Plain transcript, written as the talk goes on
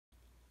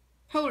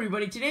Hello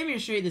everybody, today I'm going to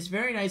show you this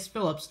very nice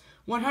Philips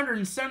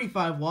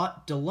 175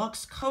 watt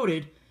deluxe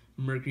coated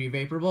mercury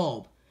vapor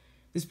bulb.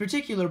 This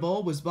particular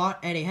bulb was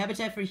bought at a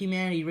Habitat for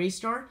Humanity race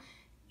store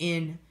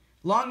in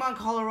Longmont,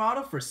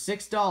 Colorado for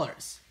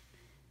 $6.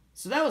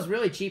 So that was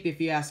really cheap if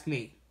you ask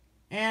me.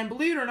 And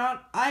believe it or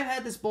not, I've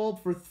had this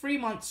bulb for 3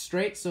 months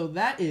straight, so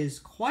that is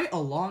quite a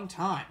long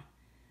time.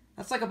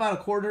 That's like about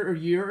a quarter or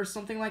year or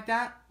something like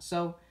that.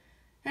 So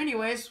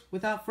anyways,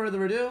 without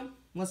further ado,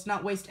 let's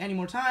not waste any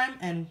more time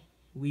and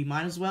we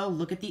might as well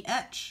look at the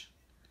etch.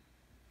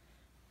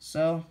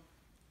 So,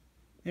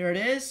 there it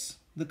is.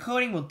 The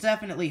coating will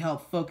definitely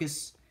help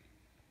focus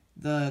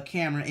the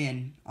camera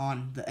in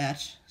on the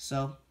etch.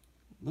 So,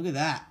 look at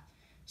that.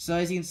 So,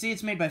 as you can see,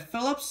 it's made by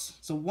Philips.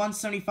 It's a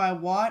 175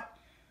 watt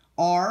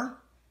R.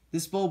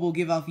 This bulb will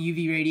give off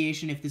UV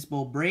radiation if this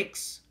bulb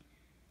breaks.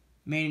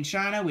 Made in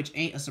China, which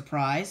ain't a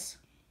surprise.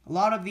 A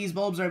lot of these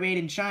bulbs are made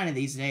in China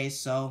these days,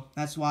 so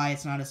that's why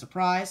it's not a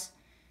surprise.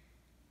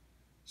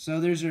 So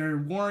there's your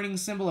warning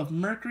symbol of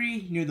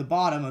mercury near the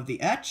bottom of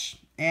the etch,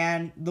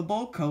 and the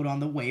bulb coat on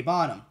the way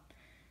bottom.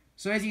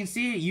 So as you can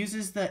see, it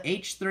uses the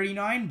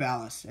H39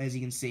 ballast, as you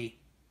can see.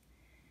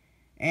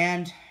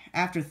 And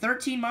after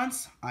 13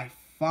 months, I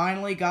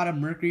finally got a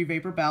mercury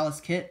vapor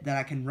ballast kit that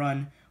I can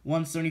run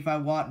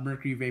 175 watt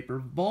mercury vapor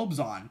bulbs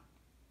on,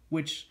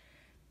 which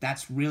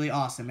that's really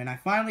awesome. And I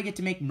finally get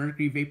to make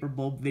mercury vapor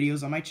bulb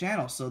videos on my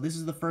channel, so this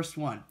is the first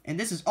one. And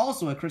this is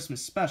also a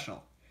Christmas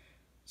special.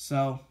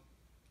 So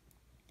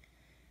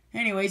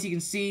anyways, you can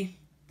see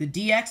the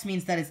DX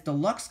means that it's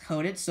deluxe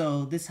coated,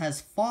 so this has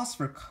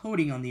phosphor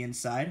coating on the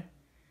inside.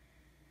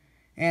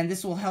 And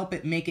this will help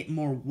it make it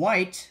more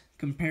white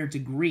compared to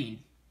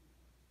green.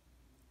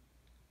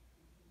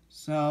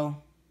 So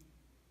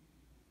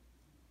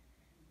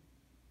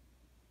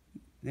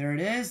there it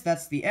is,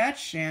 that's the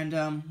etch, and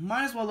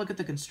might as well look at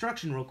the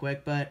construction real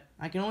quick, but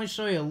I can only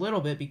show you a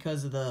little bit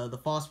because of the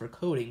phosphor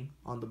coating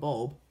on the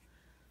bulb.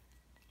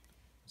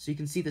 So you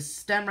can see the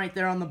stem right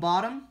there on the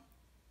bottom.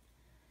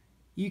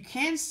 You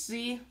can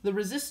see the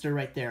resistor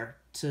right there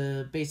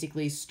to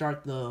basically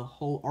start the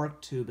whole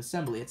arc tube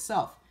assembly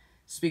itself.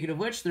 Speaking of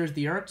which, there's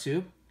the arc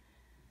tube.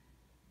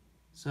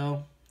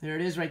 So there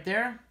it is right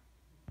there.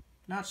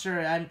 Not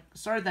sure, I'm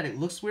sorry that it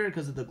looks weird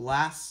because of the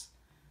glass.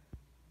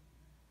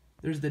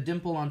 There's the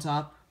dimple on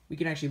top. We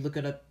can actually look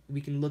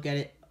at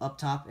it up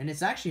top, and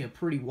it's actually a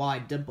pretty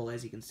wide dimple,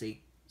 as you can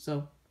see.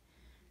 So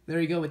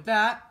there you go with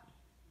that.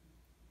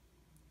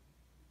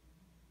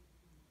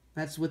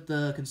 That's with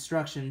the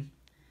construction.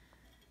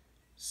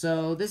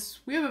 So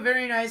we have a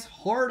very nice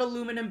hard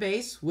aluminum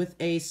base with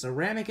a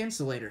ceramic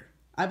insulator.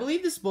 I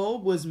believe this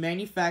bulb was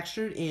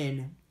manufactured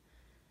in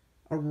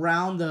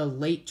around the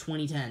late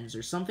 2010s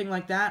or something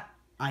like that.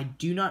 I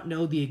do not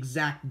know the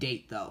exact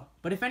date though.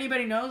 But if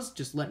anybody knows,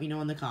 just let me know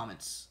in the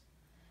comments.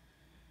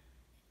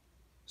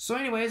 So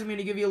anyways, I'm going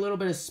to give you a little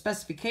bit of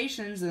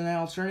specifications and then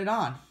I'll turn it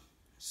on.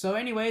 So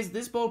anyways,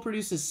 this bulb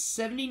produces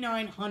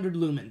 7,900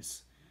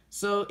 lumens.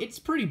 So it's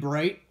pretty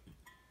bright,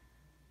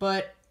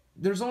 but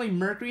there's only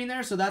mercury in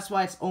there, so that's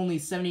why it's only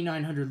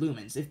 7,900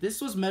 lumens. If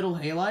this was metal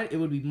halide, it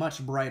would be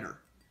much brighter.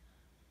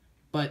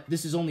 But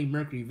this is only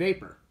mercury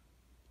vapor.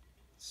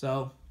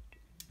 So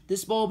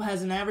this bulb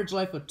has an average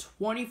life of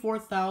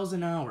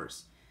 24,000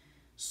 hours.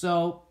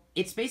 So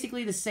it's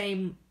basically the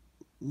same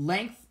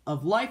length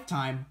of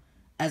lifetime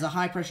as a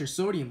high-pressure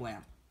sodium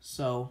lamp.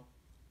 So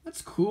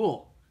that's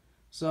cool.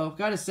 So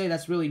gotta say,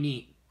 that's really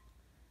neat.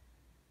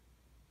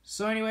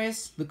 So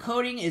anyways, the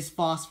coating is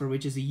phosphor,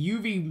 which is a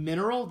UV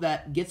mineral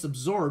that gets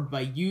absorbed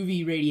by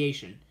UV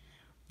radiation.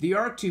 The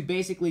arc tube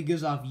basically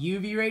gives off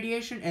UV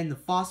radiation, and the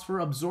phosphor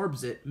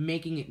absorbs it,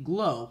 making it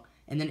glow,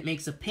 and then it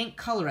makes a pink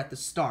color at the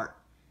start.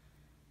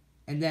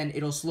 And then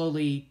it'll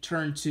slowly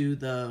turn to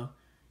the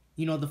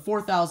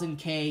 4000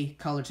 K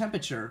color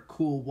temperature,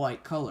 cool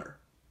white color.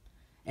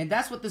 And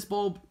that's what this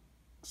bulb's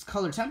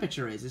color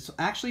temperature is. It's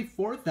actually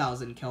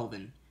 4000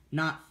 Kelvin,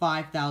 not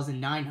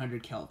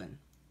 5900 Kelvin.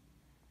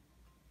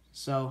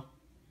 So,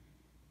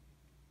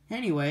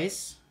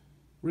 anyways,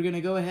 we're going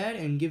to go ahead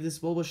and give this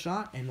bulb a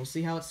shot, and we'll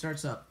see how it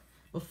starts up.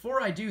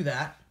 Before I do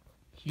that,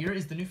 here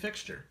is the new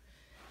fixture.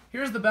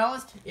 Here's the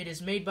ballast. It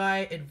is made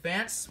by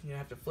Advance. I'm going to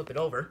have to flip it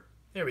over.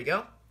 There we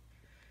go.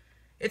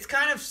 It's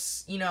kind of,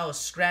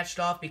 scratched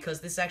off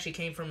because this actually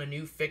came from a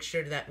new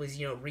fixture that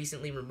was,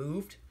 recently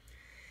removed.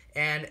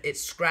 And it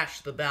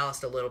scratched the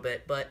ballast a little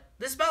bit, but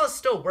this ballast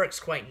still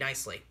works quite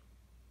nicely.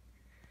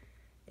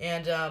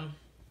 And,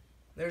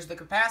 there's the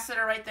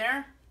capacitor right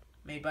there,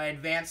 made by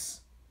Advance.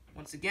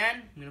 Once again,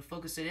 I'm going to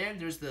focus it in.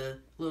 There's the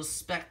little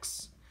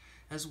specs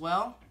as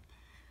well.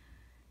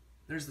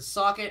 There's the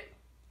socket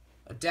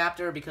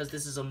adapter, because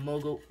this is a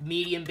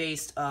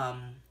medium-based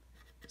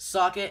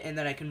socket, and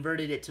then I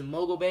converted it to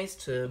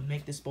mogul-based to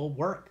make this bulb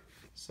work.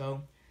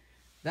 So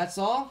that's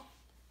all.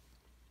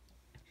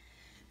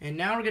 And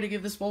now we're going to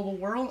give this bulb a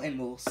whirl, and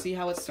we'll see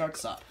how it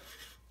starts up.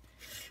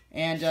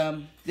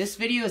 And this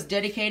video is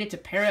dedicated to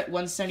Parrot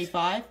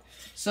 175.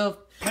 So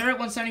Parrot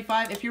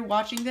 175, if you're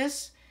watching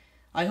this,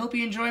 I hope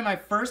you enjoy my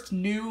first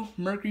new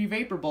mercury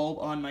vapor bulb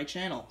on my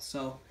channel.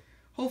 So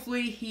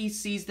hopefully he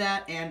sees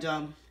that, and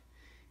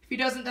if he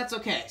doesn't, that's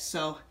okay.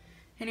 So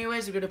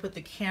anyways, we're going to put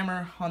the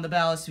camera on the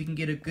ballast so we can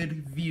get a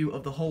good view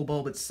of the whole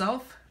bulb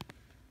itself.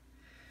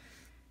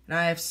 And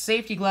I have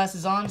safety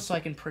glasses on so I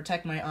can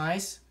protect my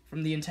eyes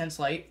from the intense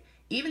light.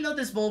 Even though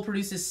this bulb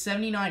produces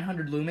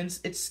 7,900 lumens,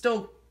 it's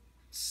still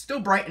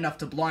bright enough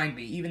to blind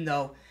me, even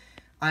though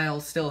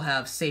I'll still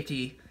have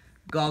safety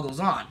goggles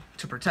on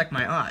to protect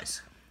my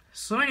eyes.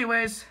 So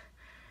anyways,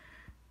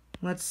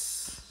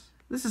 this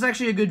is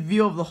actually a good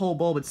view of the whole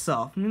bulb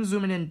itself. I'm going to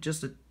zoom it in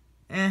just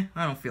I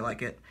don't feel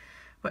like it.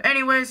 But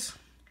anyways,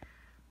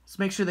 let's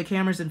make sure the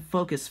camera's in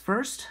focus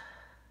first.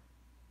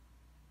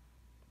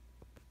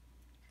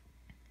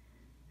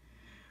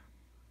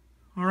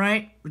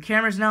 Alright, the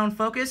camera's now in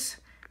focus.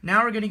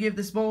 Now we're going to give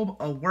this bulb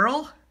a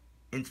whirl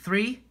in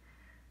 3,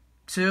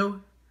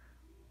 2,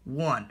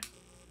 1.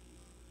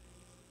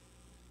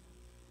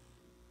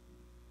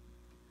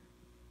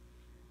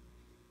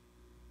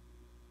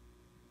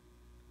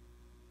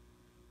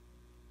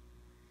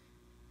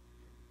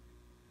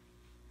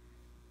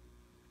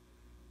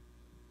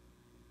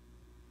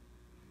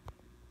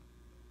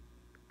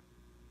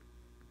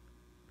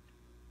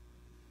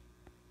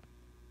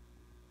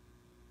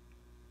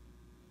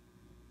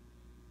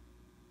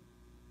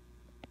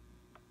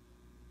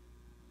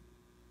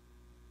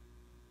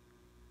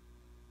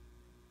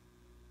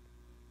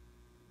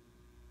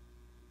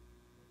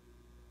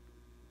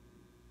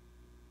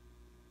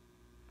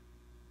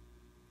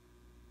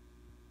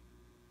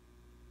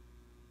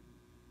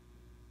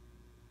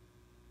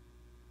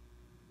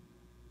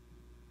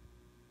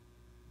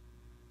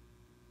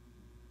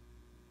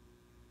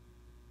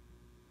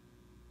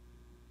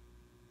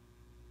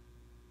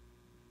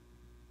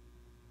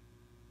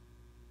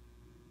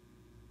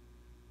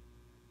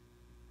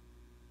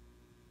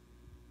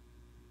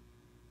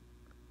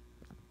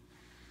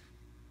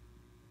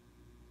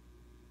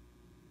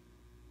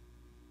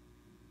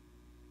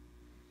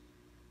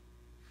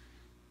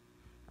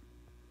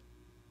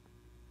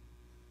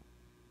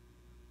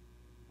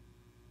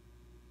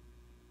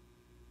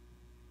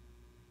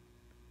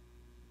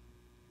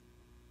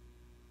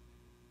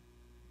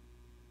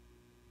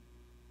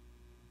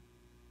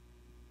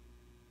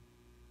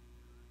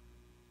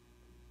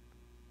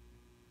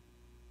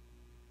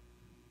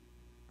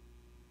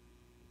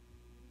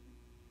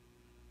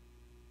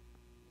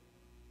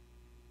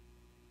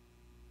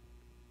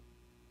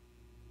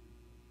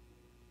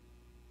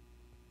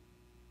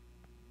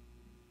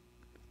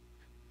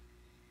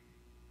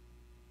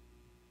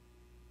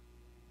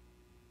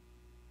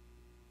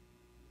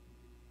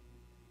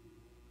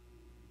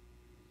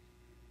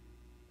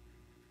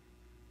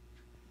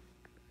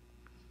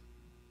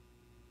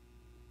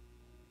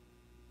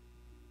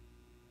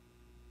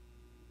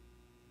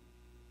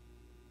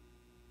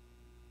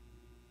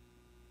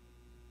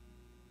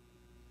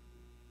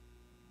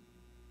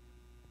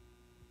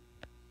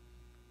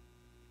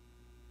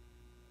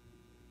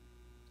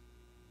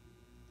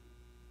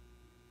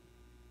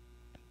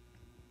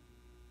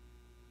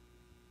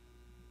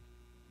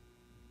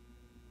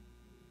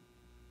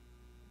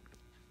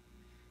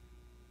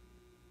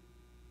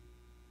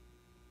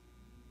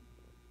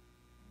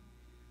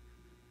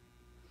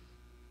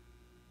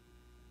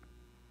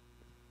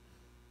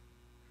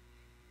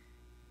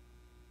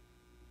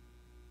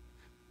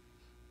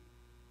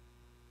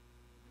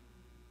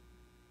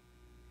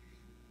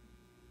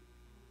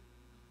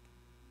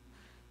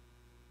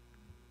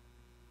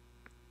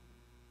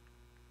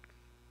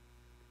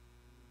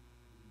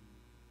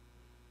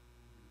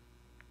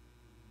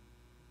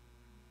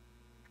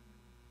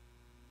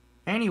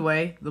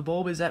 Anyway, the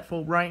bulb is at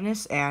full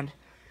brightness, and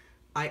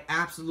I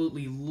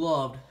absolutely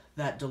loved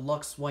that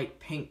deluxe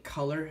white pink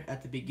color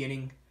at the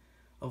beginning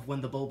of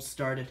when the bulb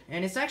started.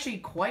 And it's actually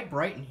quite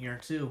bright in here,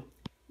 too,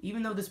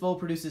 even though this bulb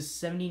produces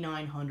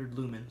 7,900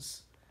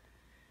 lumens.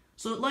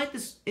 So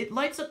it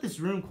lights up this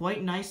room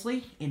quite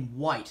nicely in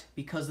white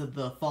because of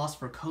the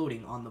phosphor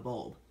coating on the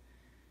bulb.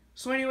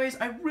 So anyways,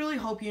 I really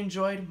hope you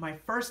enjoyed my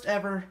first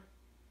ever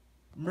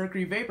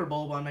Mercury vapor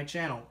bulb on my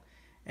channel.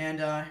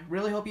 And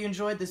really hope you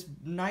enjoyed this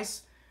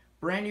nice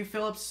brand new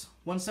Philips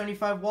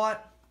 175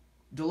 watt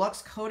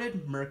deluxe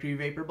coated Mercury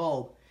vapor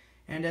bulb.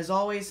 And as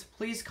always,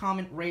 please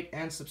comment, rate,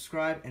 and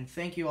subscribe, and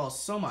thank you all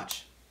so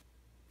much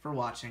for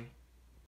watching.